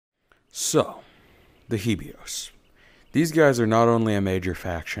So, the Hebios. These guys are not only a major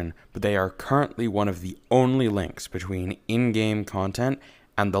faction, but they are currently one of the only links between in-game content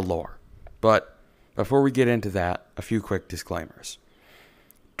and the lore. But before we get into that, a few quick disclaimers.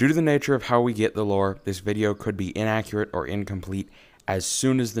 Due to the nature of how we get the lore, this video could be inaccurate or incomplete as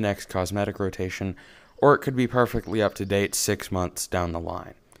soon as the next cosmetic rotation, or it could be perfectly up to date 6 months down the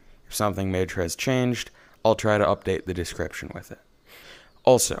line. If something major has changed, I'll try to update the description with it.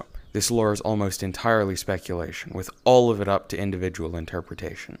 Also, this lore is almost entirely speculation, with all of it up to individual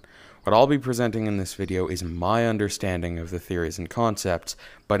interpretation. What I'll be presenting in this video is my understanding of the theories and concepts,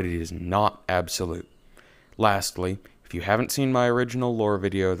 but it is not absolute. Lastly, if you haven't seen my original lore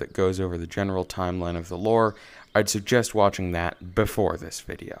video that goes over the general timeline of the lore, I'd suggest watching that before this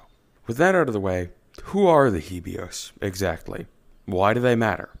video. With that out of the way, who are the Hebios, exactly? Why do they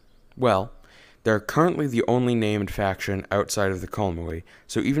matter? Well, they're currently the only named faction outside of the Kolmui,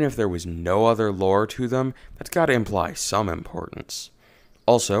 so even if there was no other lore to them, that's gotta imply some importance.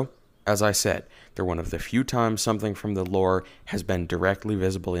 Also, as I said, they're one of the few times something from the lore has been directly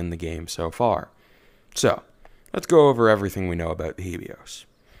visible in the game so far. So, let's go over everything we know about the Hebios.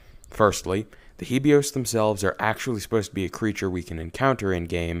 Firstly, the Hebios themselves are actually supposed to be a creature we can encounter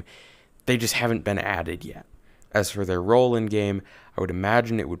in-game, they just haven't been added yet. As for their role in-game, I would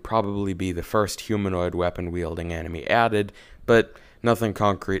imagine it would probably be the first humanoid weapon-wielding enemy added, but nothing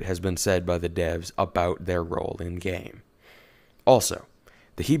concrete has been said by the devs about their role in-game. Also,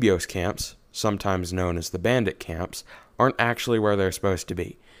 the Hebios camps, sometimes known as the bandit camps, aren't actually where they're supposed to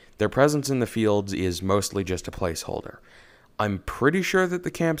be. Their presence in the fields is mostly just a placeholder. I'm pretty sure that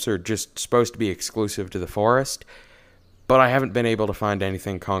the camps are just supposed to be exclusive to the forest, but I haven't been able to find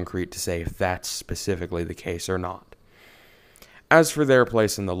anything concrete to say if that's specifically the case or not. As for their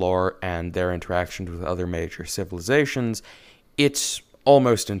place in the lore and their interactions with other major civilizations, it's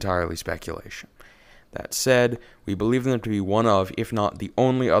almost entirely speculation. That said, we believe them to be one of, if not the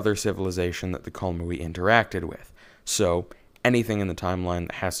only other civilization that the Kolmui interacted with, so anything in the timeline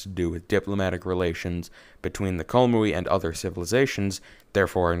that has to do with diplomatic relations between the Kolmui and other civilizations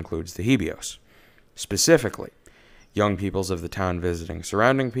therefore includes the Hebios. Specifically, young peoples of the town visiting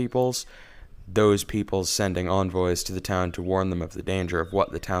surrounding peoples, those peoples sending envoys to the town to warn them of the danger of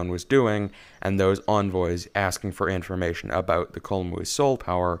what the town was doing, and those envoys asking for information about the Kolmui's soul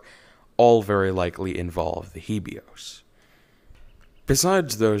power, all very likely involve the Hebios.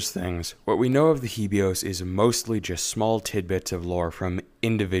 Besides those things, what we know of the Hebios is mostly just small tidbits of lore from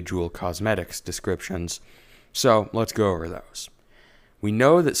individual cosmetics descriptions, so let's go over those. We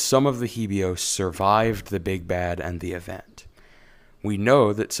know that some of the Hebios survived the Big Bad and the event. We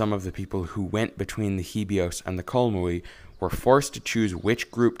know that some of the people who went between the Hebios and the Kolmui were forced to choose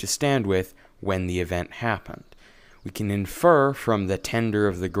which group to stand with when the event happened. We can infer from the Tender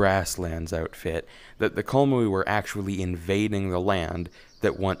of the Grasslands outfit that the Kolmui were actually invading the land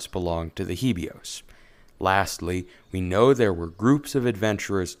that once belonged to the Hebios. Lastly, we know there were groups of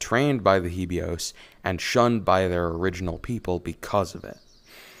adventurers trained by the Hebios and shunned by their original people because of it.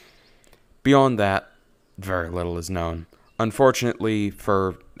 Beyond that, very little is known. Unfortunately,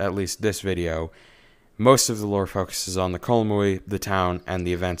 for at least this video, most of the lore focuses on the Kolmui, the town, and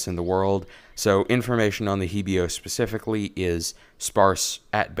the events in the world, so information on the Hebios specifically is sparse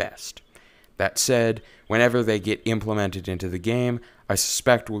at best. That said, whenever they get implemented into the game, I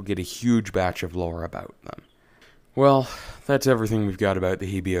suspect we'll get a huge batch of lore about them. Well, that's everything we've got about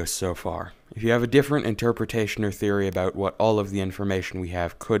the Hebios so far. If you have a different interpretation or theory about what all of the information we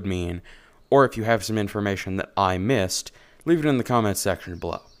have could mean, or if you have some information that I missed, leave it in the comments section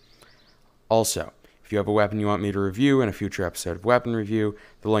below. Also, if you have a weapon you want me to review in a future episode of Weapon Review,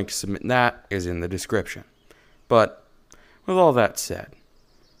 the link to submit that is in the description. But, with all that said,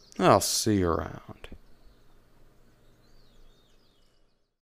 I'll see you around.